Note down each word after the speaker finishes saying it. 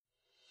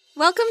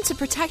Welcome to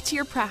Protect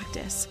Your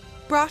Practice,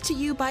 brought to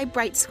you by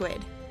Bright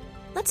Squid.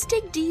 Let's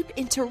dig deep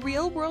into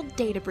real-world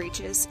data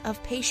breaches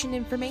of patient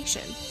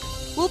information.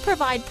 We'll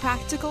provide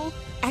practical,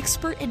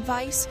 expert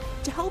advice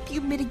to help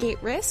you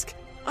mitigate risk,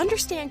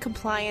 understand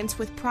compliance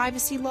with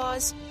privacy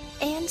laws,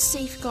 and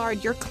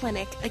safeguard your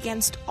clinic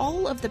against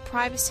all of the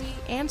privacy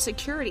and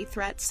security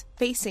threats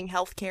facing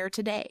healthcare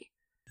today.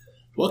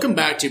 Welcome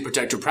back to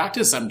Protect Your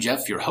Practice. I'm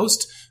Jeff, your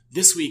host.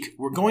 This week,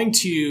 we're going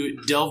to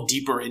delve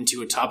deeper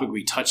into a topic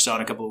we touched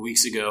on a couple of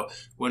weeks ago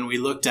when we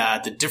looked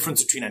at the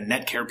difference between a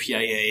Netcare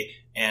PIA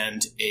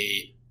and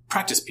a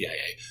practice PIA.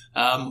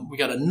 We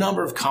got a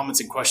number of comments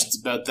and questions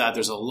about that.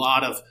 There's a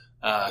lot of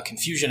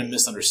confusion and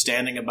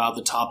misunderstanding about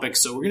the topic,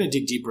 so we're going to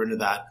dig deeper into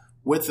that.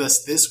 With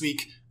us this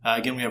week,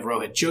 again, we have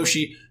Rohit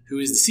Joshi, who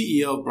is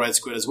the CEO of Bright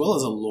Squid, as well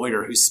as a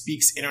lawyer who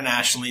speaks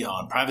internationally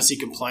on privacy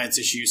compliance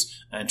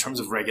issues in terms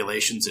of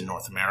regulations in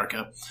North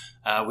America.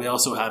 We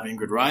also have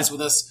Ingrid Rise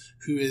with us,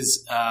 who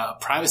is a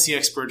privacy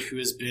expert who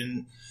has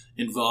been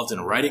involved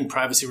in writing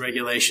privacy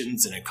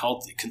regulations and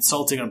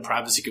consulting on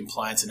privacy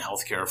compliance in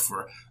healthcare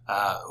for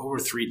over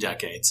 3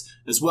 decades.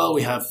 As well,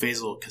 we have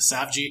Faisal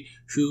Kasavji,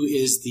 who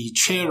is the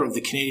chair of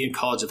the Canadian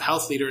College of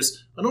Health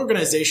Leaders, an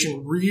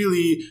organization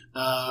really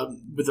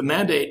with a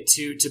mandate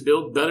to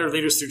build better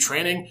leaders through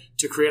training,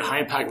 to create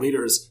high-impact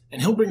leaders.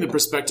 And he'll bring the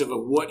perspective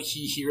of what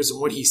he hears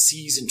and what he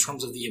sees in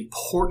terms of the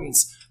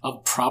importance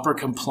of proper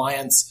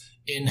compliance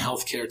in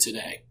healthcare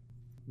today.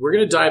 We're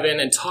going to dive in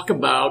and talk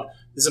about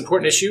this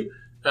important issue.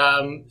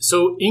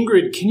 So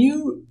Ingrid, can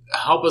you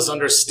help us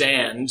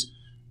understand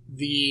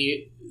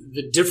the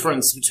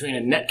difference between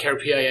a Netcare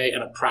PIA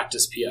and a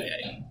practice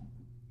PIA?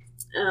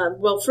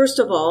 Well, first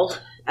of all,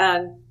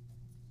 a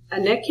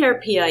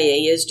Netcare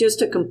PIA is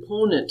just a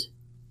component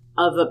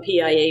of a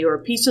PIA or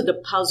a piece of the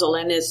puzzle,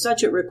 and as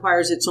such, it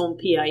requires its own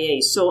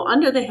PIA. So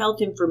under the Health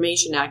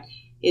Information Act,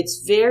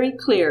 it's very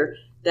clear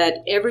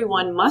that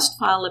everyone must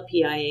file a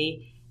PIA,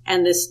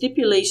 and the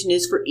stipulation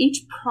is for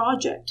each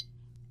project.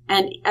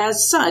 And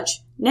as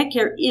such,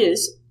 Netcare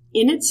is,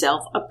 in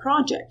itself, a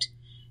project.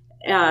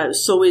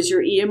 So is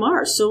your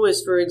EMR. So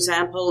is, for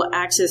example,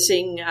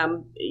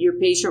 accessing your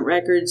patient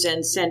records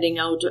and sending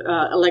out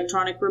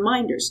electronic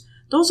reminders.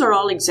 Those are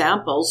all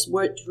examples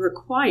which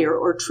require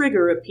or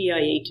trigger a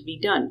PIA to be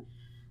done.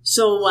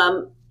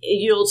 So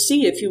you'll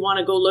see if you want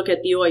to go look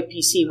at the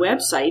OIPC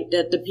website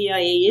that the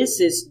PIA is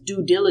this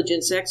due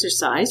diligence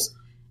exercise,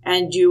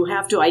 and you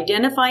have to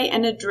identify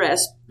and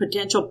address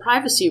potential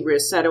privacy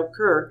risks that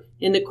occur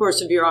in the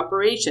course of your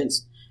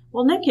operations.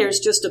 Well, Netcare is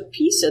just a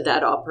piece of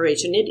that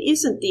operation. It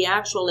isn't the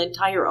actual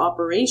entire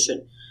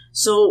operation.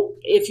 So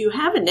if you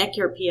have a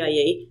Netcare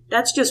PIA,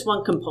 that's just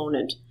one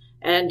component.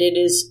 And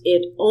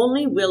it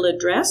only will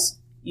address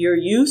your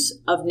use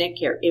of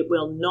Netcare. It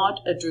will not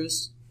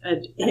address. Go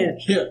ahead.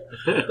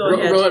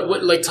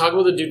 Talk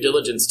about the due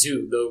diligence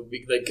too, though,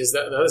 because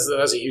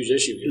that's a huge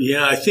issue here.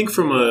 Yeah, I think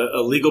from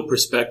a legal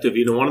perspective,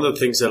 one of the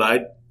things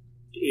that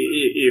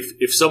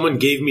if someone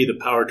gave me the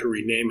power to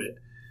rename it,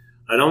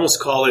 I'd almost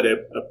call it a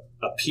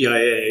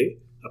PIA,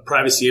 a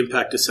privacy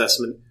impact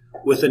assessment,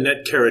 with a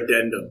Netcare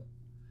addendum.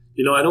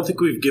 I don't think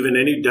we've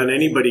done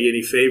anybody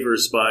any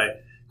favors by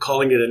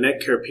calling it a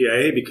Netcare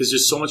PIA because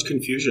there's so much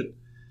confusion.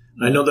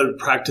 I know that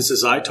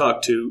practices I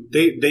talk to,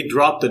 they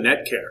drop the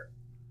Netcare.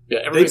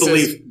 Yeah,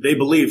 they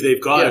believe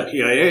they've got a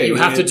PIA. You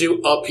have to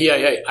do a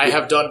PIA. I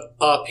have done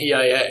a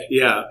PIA.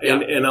 Yeah,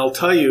 and I'll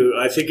tell you,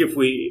 I think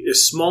a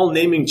small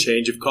naming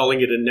change of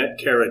calling it a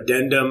Netcare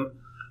addendum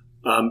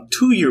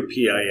to your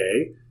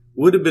PIA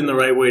would have been the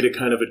right way to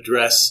kind of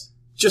address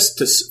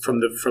from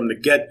the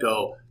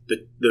get-go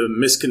the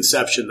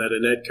misconception that a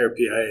Netcare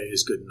PIA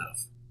is good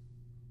enough.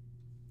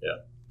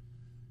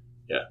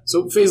 Yeah.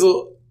 So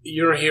Faisal,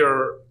 you're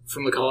here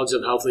from the College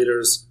of Health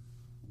Leaders.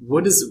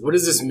 What does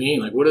this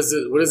mean? What is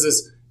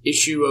this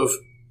issue of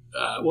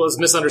is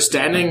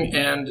misunderstanding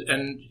and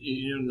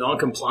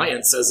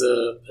non-compliance as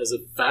a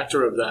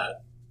factor of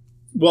that?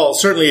 Well,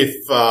 certainly if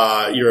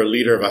you're a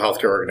leader of a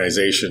healthcare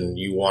organization,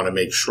 you want to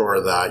make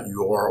sure that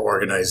your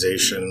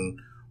organization,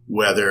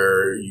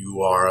 whether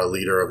you are a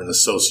leader of an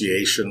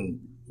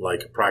association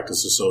like a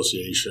practice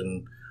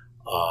association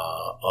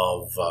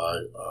of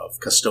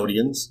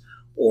custodians,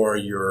 or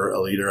you're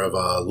a leader of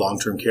a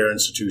long-term care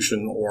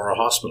institution or a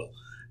hospital,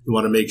 you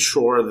want to make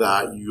sure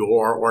that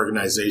your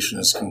organization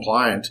is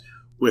compliant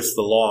with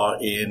the law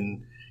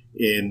in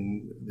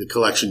the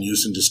collection,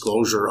 use, and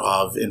disclosure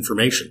of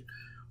information.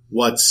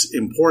 What's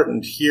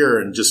important here,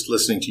 and just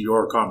listening to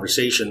your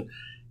conversation,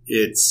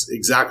 it's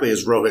exactly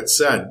as Rohit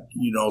said.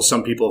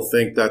 Some people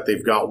think that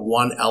they've got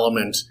one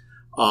element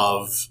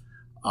of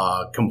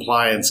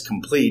compliance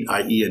complete,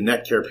 i.e. a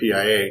Netcare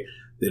PIA.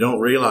 They don't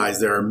realize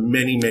there are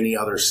many, many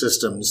other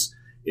systems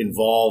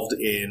involved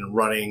in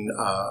running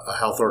a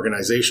health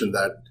organization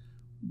that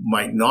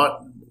might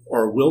not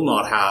or will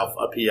not have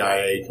a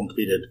PIA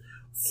completed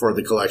for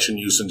the collection,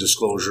 use, and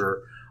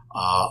disclosure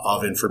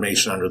of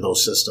information under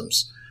those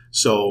systems.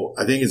 So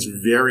I think it's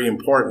very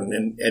important,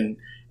 and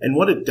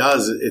what it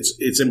does,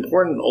 it's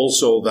important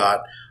also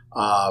that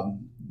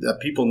that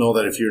people know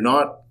that if you're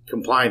not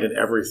compliant in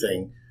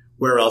everything,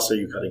 where else are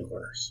you cutting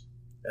corners?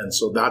 And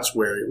so that's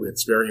where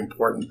it's very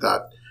important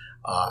that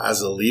as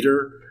a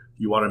leader,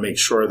 you want to make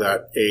sure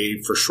that,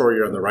 for sure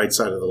you're on the right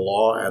side of the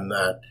law, and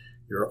that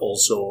you're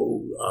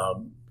also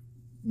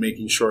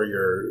making sure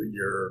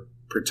you're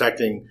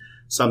protecting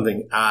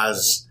something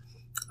as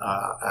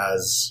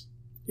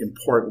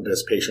important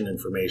as patient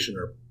information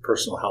or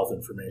personal health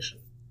information.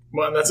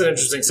 Well, and that's an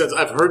interesting sense.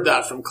 I've heard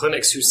that from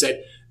clinics who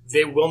said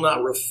they will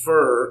not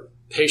refer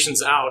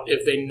patients out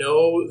if they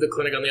know the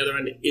clinic on the other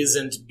end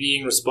isn't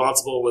being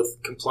responsible with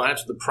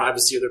compliance with the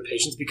privacy of their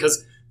patients,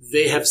 because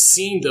they have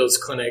seen those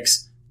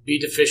clinics be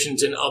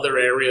deficient in other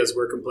areas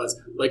where compliance,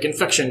 like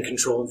infection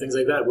control and things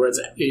like that, where it's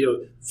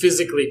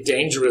physically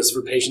dangerous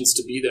for patients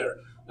to be there.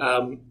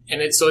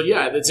 That's an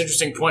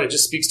interesting point. It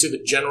just speaks to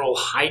the general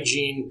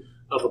hygiene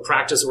of a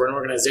practice or an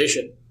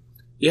organization.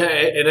 Yeah,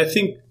 and I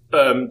think,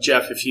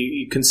 Jeff, if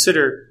you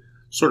consider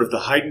sort of the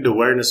heightened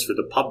awareness that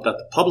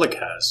the public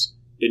has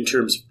in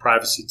terms of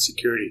privacy and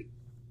security,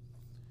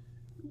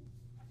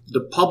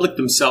 the public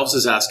themselves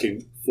is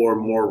asking for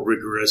more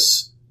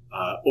rigorous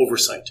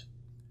oversight.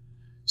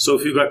 So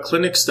if you've got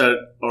clinics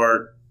that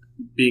are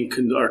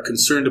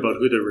concerned about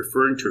who they're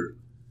referring to,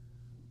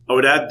 I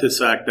would add the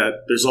fact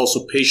that there's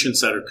also patients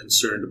that are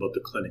concerned about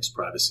the clinic's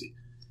privacy.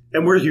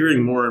 And we're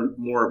hearing more and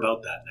more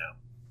about that now.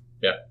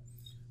 Yeah.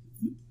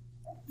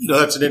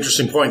 That's an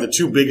interesting point. The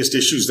two biggest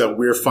issues that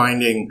we're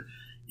finding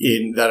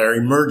that are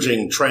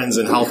emerging trends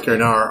in healthcare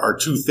now are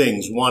two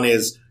things. One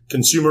is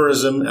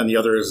consumerism, and the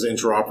other is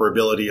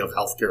interoperability of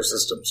healthcare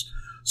systems.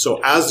 So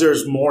as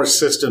there's more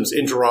systems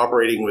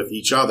interoperating with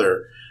each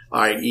other,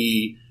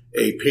 i.e.,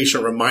 a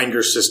patient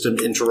reminder system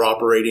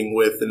interoperating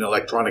with an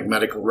electronic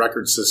medical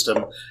record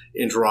system,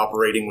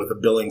 interoperating with a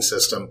billing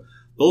system,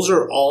 those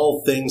are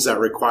all things that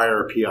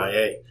require a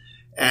PIA.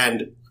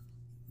 And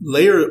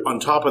layer on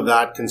top of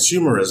that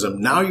consumerism,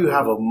 now you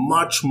have a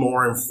much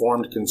more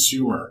informed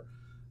consumer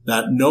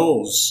that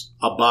knows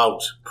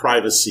about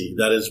privacy,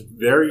 that is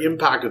very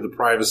impacted the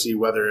privacy,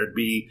 whether it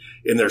be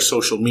in their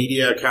social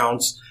media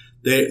accounts.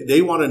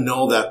 They want to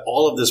know that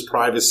all of this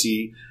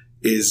privacy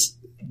is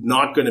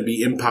not going to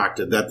be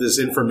impacted, that this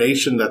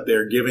information that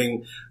they're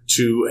giving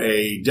to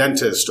a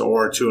dentist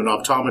or to an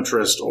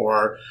optometrist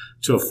or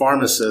to a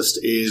pharmacist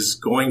is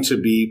going to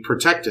be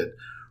protected.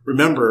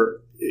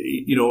 Remember,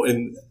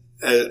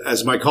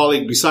 as my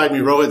colleague beside me,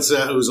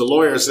 Rohit, who's a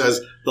lawyer,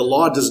 says, the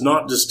law does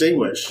not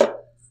distinguish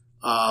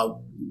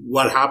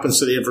what happens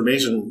to the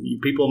information.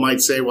 People might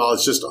say, well,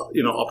 it's just,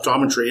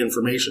 optometry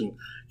information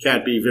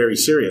can't be very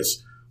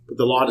serious. But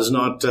the law does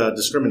not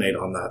discriminate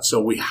on that.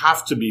 So we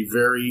have to be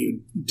very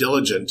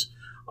diligent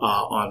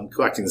on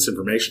collecting this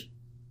information.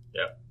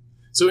 Yeah.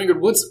 So Ingrid,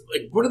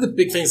 what are the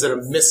big things that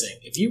are missing?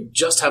 If you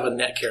just have a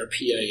Netcare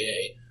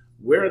PIA,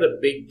 where are the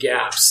big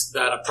gaps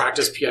that a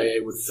practice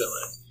PIA would fill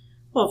in?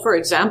 Well, for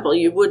example,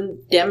 you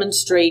wouldn't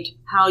demonstrate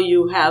how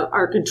you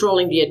are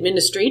controlling the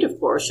administrative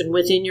portion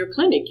within your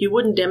clinic. You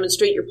wouldn't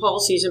demonstrate your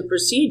policies and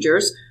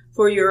procedures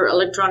for your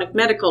electronic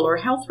medical or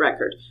health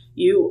record.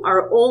 You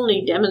are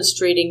only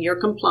demonstrating your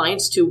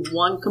compliance to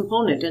one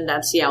component, and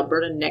that's the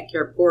Alberta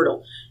Netcare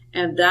portal.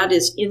 And that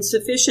is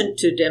insufficient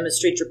to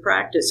demonstrate your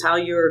practice, how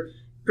you're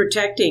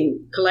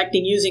protecting,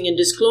 collecting, using, and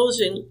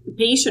disclosing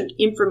patient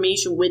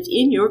information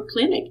within your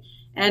clinic,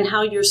 and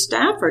how your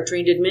staff are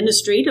trained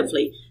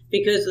administratively.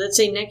 Because let's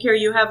say Netcare,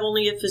 you have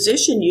only a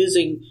physician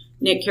using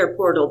Netcare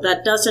portal.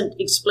 That doesn't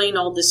explain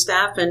all the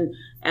staff and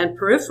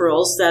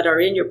peripherals that are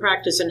in your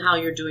practice and how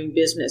you're doing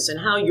business and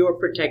how you're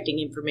protecting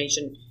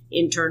information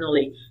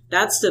internally.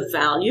 That's the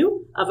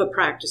value of a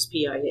practice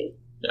PIA.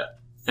 Yeah.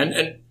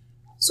 And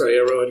sorry,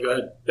 Rohit, go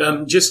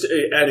ahead. Just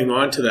adding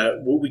on to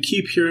that, what we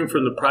keep hearing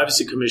from the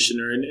Privacy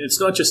Commissioner, and it's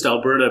not just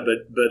Alberta,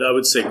 but I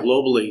would say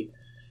globally,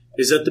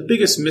 is that the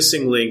biggest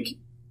missing link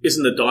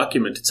isn't the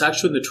document, it's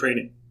actually in the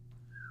training.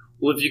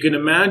 Well, if you can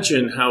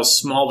imagine how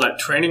small that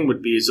training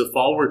would be, is if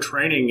all we're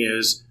training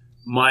is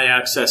my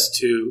access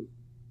to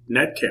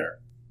Netcare,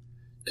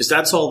 because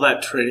that's all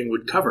that training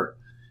would cover.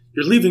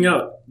 You're leaving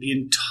out the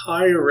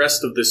entire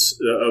rest of this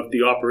of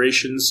the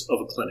operations of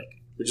a clinic,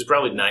 which is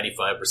probably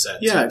 95%.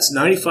 Yeah, it's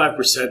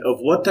 95% of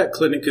what that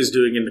clinic is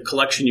doing in the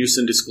collection, use,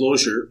 and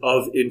disclosure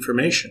of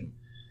information.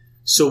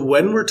 So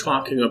when we're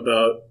talking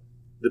about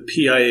the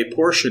PIA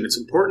portion, it's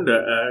important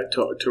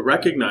to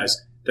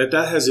recognize that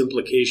has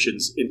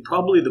implications in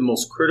probably the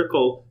most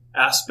critical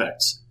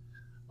aspects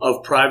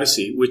of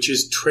privacy, which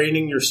is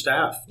training your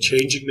staff,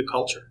 changing the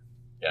culture.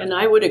 Yeah. And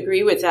I would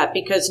agree with that,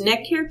 because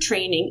Netcare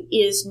training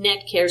is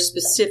Netcare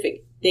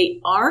specific. They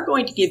are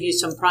going to give you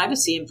some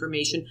privacy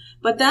information,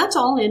 but that's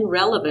all in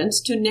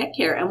relevance to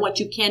Netcare and what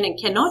you can and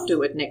cannot do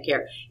with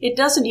Netcare. It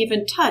doesn't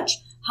even touch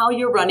how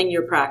you're running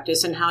your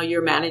practice and how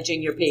you're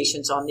managing your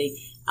patients on the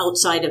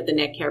outside of the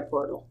Netcare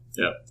portal.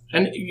 Yeah.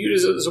 And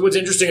so what's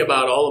interesting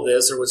about all of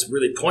this, or what's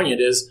really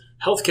poignant, is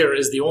healthcare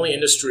is the only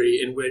industry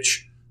in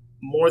which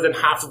more than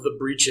half of the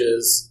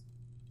breaches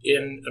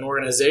in an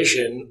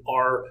organization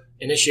are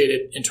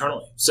initiated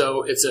internally.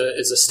 So it's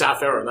a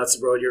staff error, and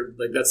that's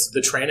that's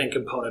the training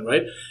component,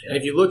 right? And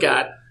if you look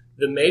at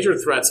the major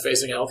threats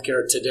facing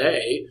healthcare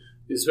today,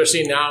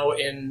 especially now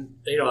in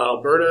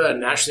Alberta and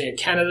nationally in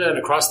Canada and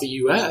across the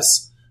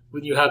U.S.,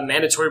 when you have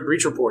mandatory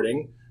breach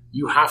reporting,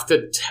 you have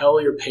to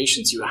tell your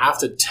patients, you have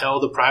to tell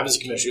the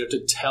Privacy Commission, you have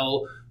to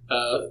tell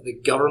the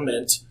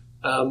government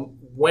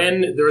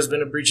when there has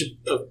been a breach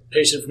of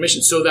patient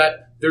information, so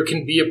that there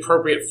can be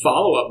appropriate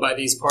follow-up by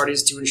these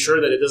parties to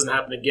ensure that it doesn't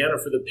happen again, or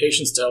for the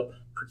patients to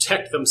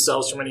protect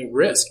themselves from any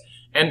risk.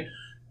 And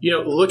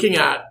looking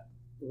at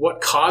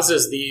what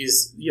causes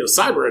these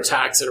cyber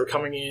attacks that are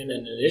coming in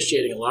and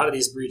initiating a lot of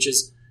these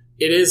breaches,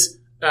 it is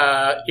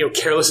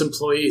careless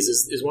employees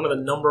is one of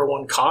the number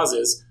one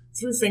causes,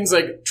 through things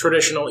like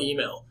traditional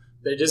email.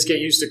 They just get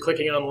used to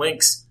clicking on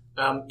links,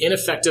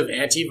 ineffective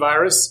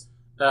antivirus,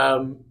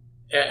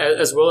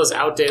 as well as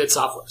outdated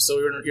software. So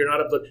you're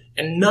not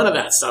and none of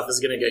that stuff is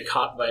going to get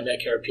caught by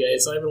Netcare PIA.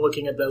 It's not even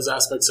looking at those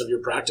aspects of your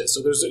practice.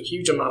 So there's a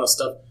huge amount of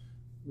stuff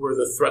where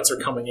the threats are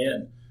coming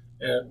in.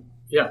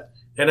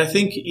 And I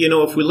think,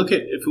 if we look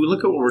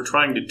at what we're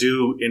trying to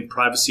do in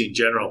privacy in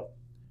general,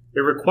 it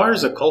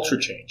requires a culture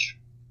change.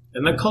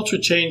 And that culture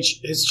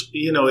change is,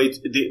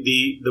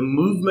 the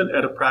movement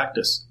at a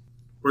practice.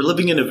 We're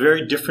living in a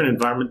very different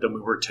environment than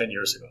we were 10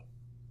 years ago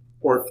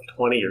or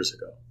 20 years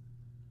ago.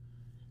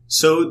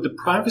 So the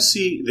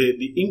privacy,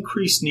 the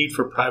increased need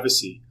for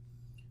privacy,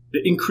 the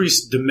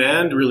increased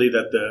demand really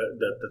that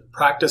the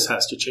practice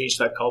has to change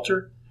that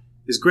culture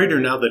is greater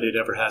now than it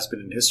ever has been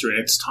in history.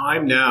 And it's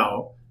time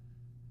now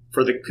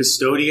for the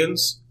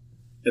custodians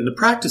and the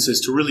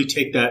practices to really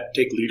take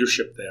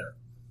leadership there,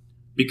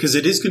 because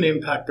it is going to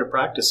impact their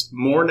practice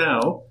more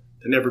now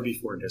than ever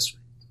before in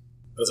history.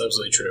 That's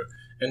absolutely true.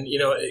 And,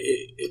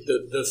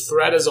 the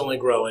threat is only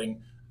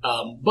growing.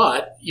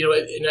 But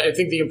and I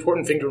think the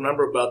important thing to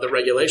remember about the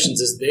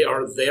regulations is they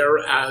are there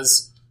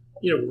as,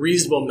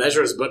 reasonable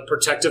measures, but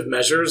protective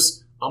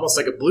measures, almost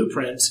like a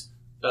blueprint.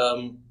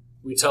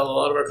 We tell a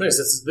lot of our clinics,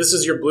 this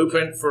is your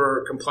blueprint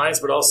for compliance,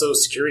 but also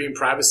security and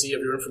privacy of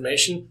your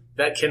information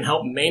that can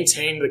help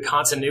maintain the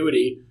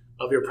continuity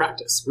of your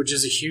practice, which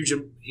is a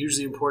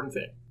hugely important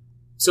thing.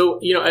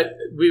 So,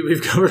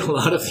 we've covered a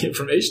lot of the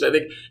information. I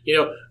think,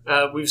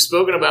 we've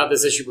spoken about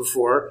this issue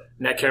before,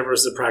 Netcare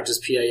versus the practice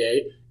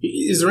PIA.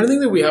 Is there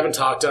anything that we haven't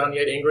talked on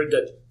yet, Ingrid,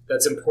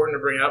 that's important to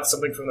bring up,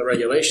 something from the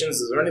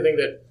regulations? Is there anything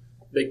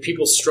that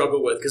people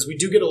struggle with? Because we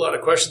do get a lot of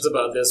questions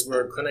about this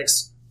where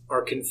clinics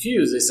are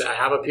confused. They say, I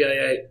have a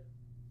PIA.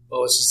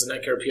 Oh, it's just a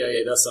Netcare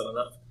PIA. That's not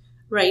enough.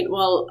 Right.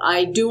 Well,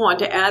 I do want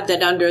to add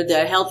that under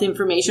the Health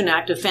Information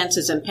Act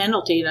offenses and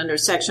penalties, under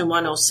Section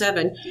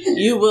 107,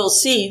 you will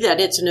see that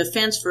it's an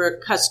offense for a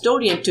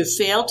custodian to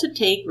fail to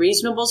take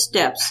reasonable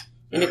steps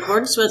in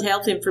accordance with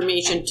health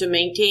information to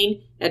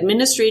maintain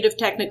administrative,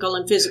 technical,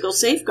 and physical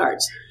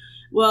safeguards.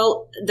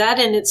 Well, that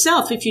in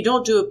itself, if you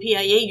don't do a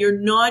PIA, you're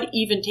not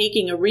even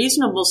taking a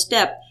reasonable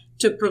step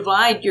to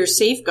provide your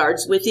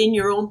safeguards within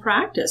your own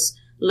practice,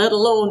 let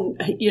alone,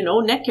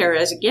 Netcare,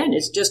 as again,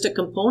 is just a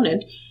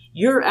component.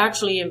 You're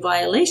actually in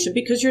violation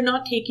because you're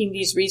not taking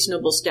these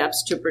reasonable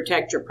steps to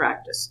protect your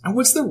practice. And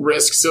what's the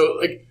risk?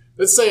 So,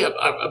 let's say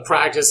a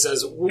practice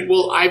says,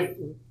 well,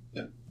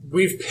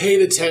 we've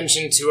paid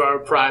attention to our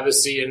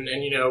privacy and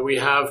we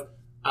have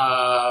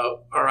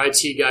our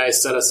IT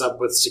guys set us up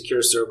with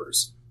secure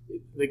servers.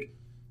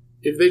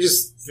 If they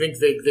just think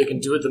they can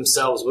do it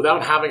themselves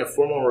without having a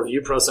formal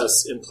review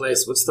process in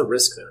place, what's the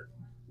risk there?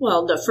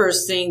 Well, the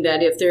first thing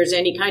that if there's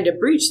any kind of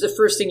breach, the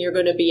first thing you're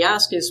going to be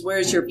asked is,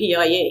 where's your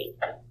PIA?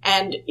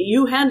 And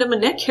you hand them a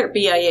Netcare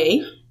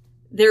PIA,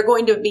 they're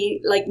going to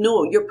be like,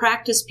 no, your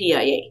practice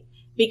PIA.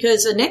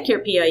 Because a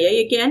Netcare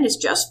PIA, again, is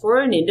just for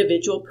an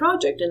individual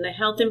project. And the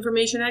Health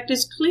Information Act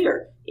is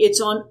clear.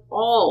 It's on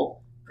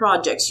all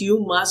projects. You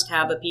must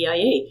have a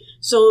PIA.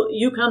 So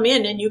you come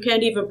in and you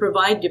can't even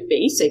provide the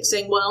basics,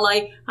 saying, well,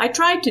 I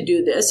tried to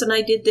do this and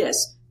I did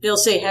this. They'll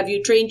say, have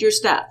you trained your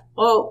staff?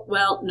 Oh,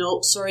 well,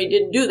 no, sorry,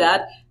 didn't do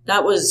that.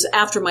 That was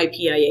after my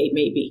PIA,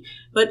 maybe.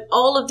 But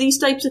all of these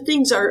types of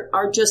things are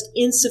just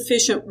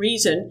insufficient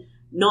reason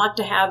not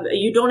to have.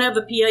 You don't have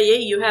a PIA,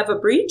 you have a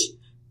breach,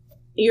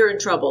 you're in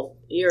trouble.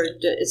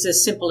 It's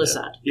as simple as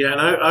that. Yeah,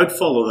 and I'd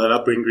follow that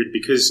up, Ingrid,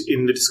 because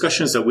in the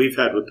discussions that we've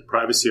had with the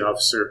privacy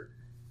officer,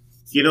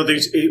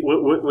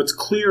 what's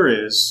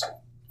clear is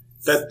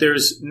that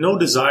there's no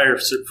desire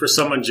for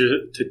someone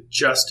to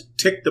just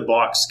tick the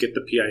box, get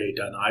the PIA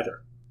done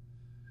either.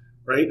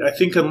 Right? I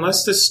think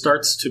unless this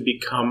starts to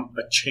become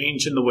a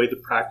change in the way the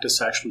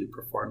practice actually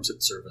performs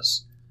its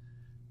service,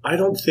 I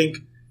don't think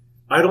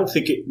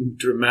it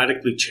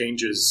dramatically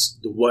changes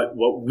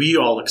what we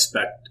all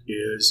expect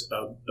is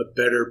a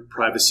better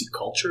privacy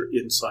culture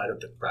inside of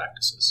the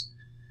practices.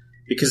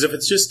 Because if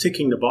it's just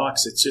ticking the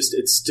box, it's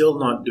still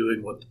not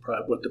doing what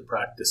the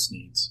practice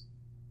needs.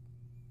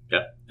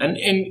 Yeah, and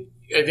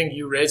I think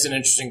you raised an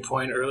interesting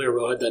point earlier,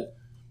 Rohit, that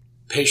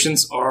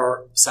patients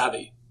are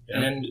savvy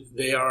and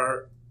they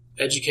are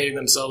educating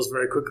themselves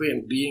very quickly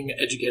and being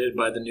educated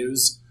by the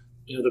news.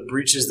 The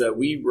breaches that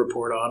we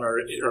report on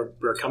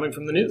are coming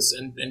from the news,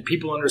 and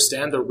people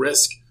understand the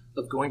risk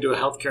of going to a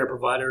healthcare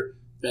provider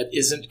that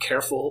isn't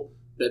careful,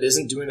 that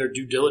isn't doing their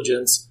due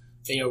diligence,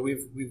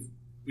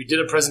 we did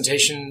a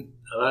presentation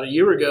about a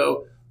year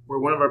ago where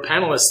one of our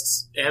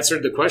panelists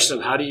answered the question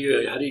of how do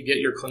you get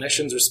your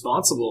clinicians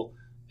responsible,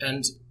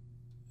 and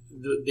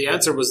the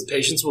answer was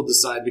patients will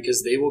decide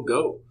because they will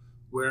go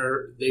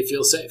where they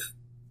feel safe,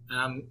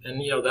 and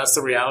that's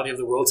the reality of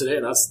the world today.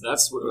 And that's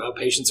how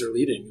patients are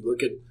leading. You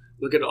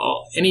look at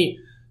any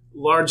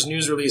large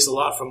news release, a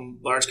lot from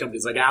large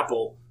companies like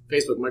Apple,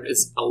 Facebook.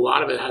 A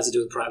lot of it has to do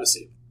with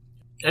privacy.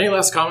 Any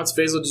last comments,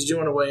 Faisal? Did you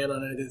want to weigh in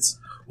on any of this?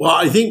 Well,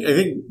 I think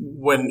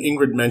when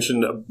Ingrid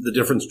mentioned the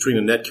difference between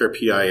a Netcare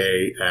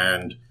PIA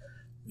and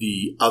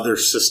the other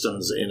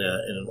systems in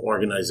an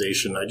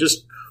organization, I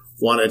just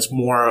want it's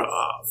more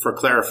for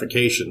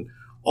clarification.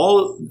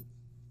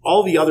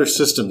 All the other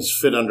systems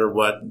fit under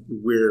what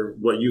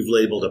you've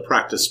labeled a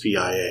practice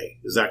PIA.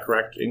 Is that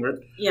correct,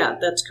 Ingrid? Yeah,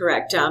 that's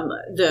correct.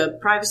 The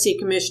Privacy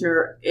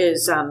Commissioner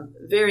is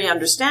very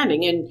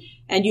understanding,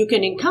 and you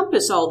can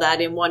encompass all that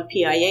in one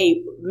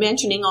PIA,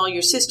 mentioning all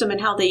your system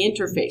and how they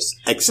interface.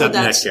 Except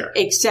Netcare.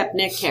 Except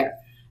Netcare.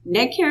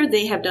 Netcare,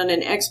 they have done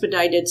an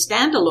expedited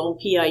standalone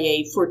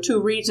PIA for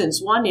two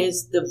reasons. One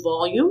is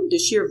the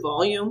sheer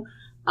volume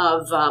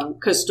of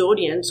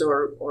custodians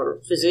or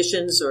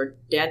physicians or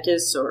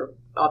dentists or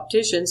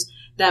opticians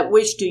that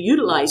wish to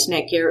utilize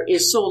Netcare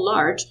is so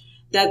large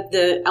that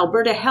the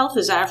Alberta Health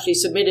has actually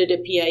submitted a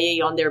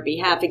PIA on their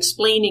behalf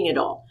explaining it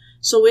all.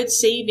 So it's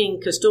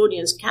saving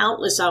custodians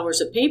countless hours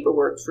of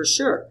paperwork for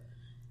sure.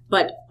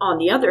 But on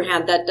the other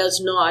hand, that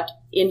does not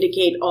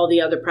indicate all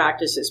the other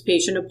practices.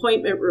 Patient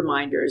appointment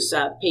reminders,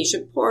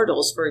 patient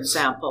portals, for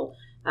example,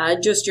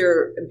 just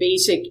your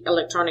basic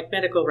electronic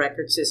medical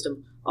record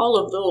system. All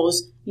of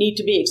those need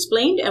to be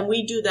explained, and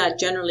we do that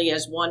generally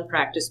as one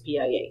practice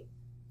PIA.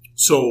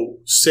 So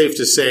safe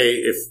to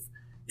say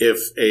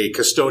if a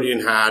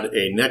custodian had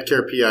a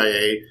Netcare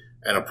PIA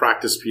and a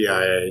practice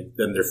PIA,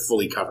 then they're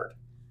fully covered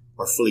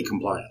or fully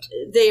compliant.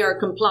 They are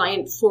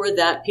compliant for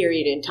that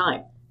period in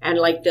time. And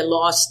like the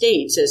law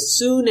states, as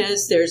soon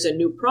as there's a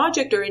new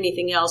project or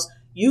anything else,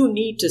 you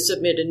need to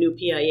submit a new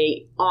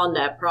PIA on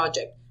that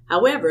project.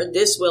 However,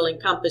 this will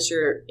encompass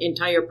your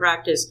entire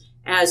practice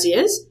as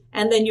is,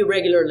 and then you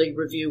regularly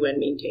review and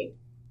maintain.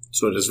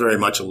 So it is very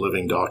much a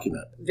living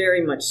document.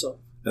 Very much so.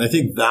 And I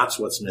think that's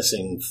what's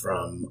missing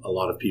from a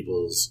lot of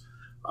people's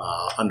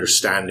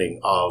understanding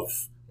of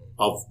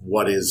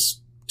what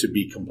is to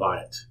be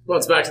compliant. Well,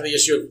 it's back to the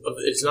issue of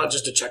it's not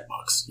just a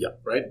checkbox. Yeah.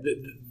 Right?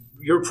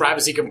 Your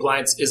privacy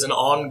compliance is an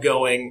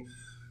ongoing,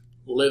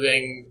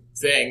 living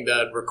thing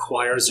that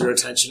requires your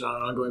attention on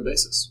an ongoing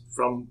basis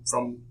from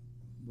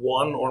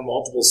one or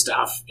multiple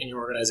staff in your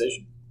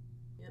organization.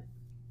 Yeah.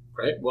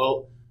 Right?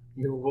 Well,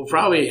 we'll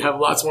probably have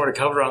lots more to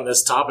cover on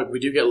this topic. We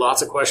do get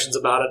lots of questions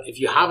about it. If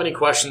you have any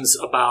questions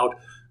about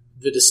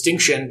the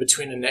distinction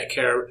between a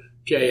Netcare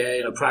PIA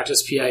and a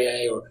practice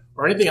PIA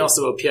or anything else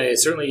about PIA,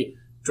 certainly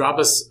drop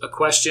us a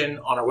question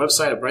on our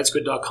website at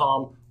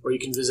brightsquid.com, or you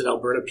can visit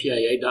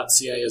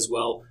albertapia.ca as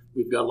well.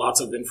 We've got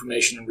lots of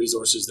information and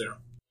resources there.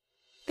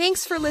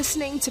 Thanks for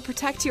listening to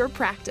Protect Your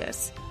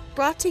Practice,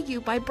 brought to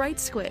you by Bright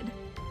Squid.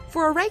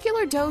 For a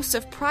regular dose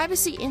of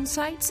privacy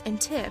insights and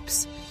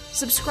tips,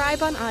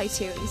 subscribe on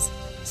iTunes,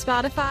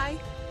 Spotify,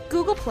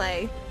 Google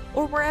Play,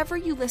 or wherever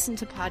you listen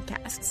to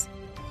podcasts.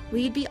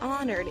 We'd be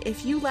honored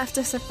if you left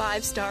us a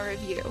 5-star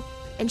review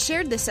and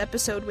shared this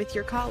episode with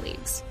your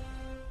colleagues.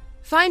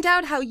 Find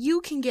out how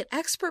you can get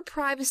expert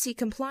privacy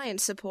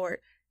compliance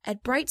support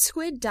at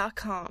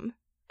brightsquid.com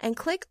and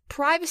click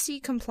Privacy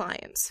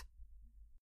Compliance.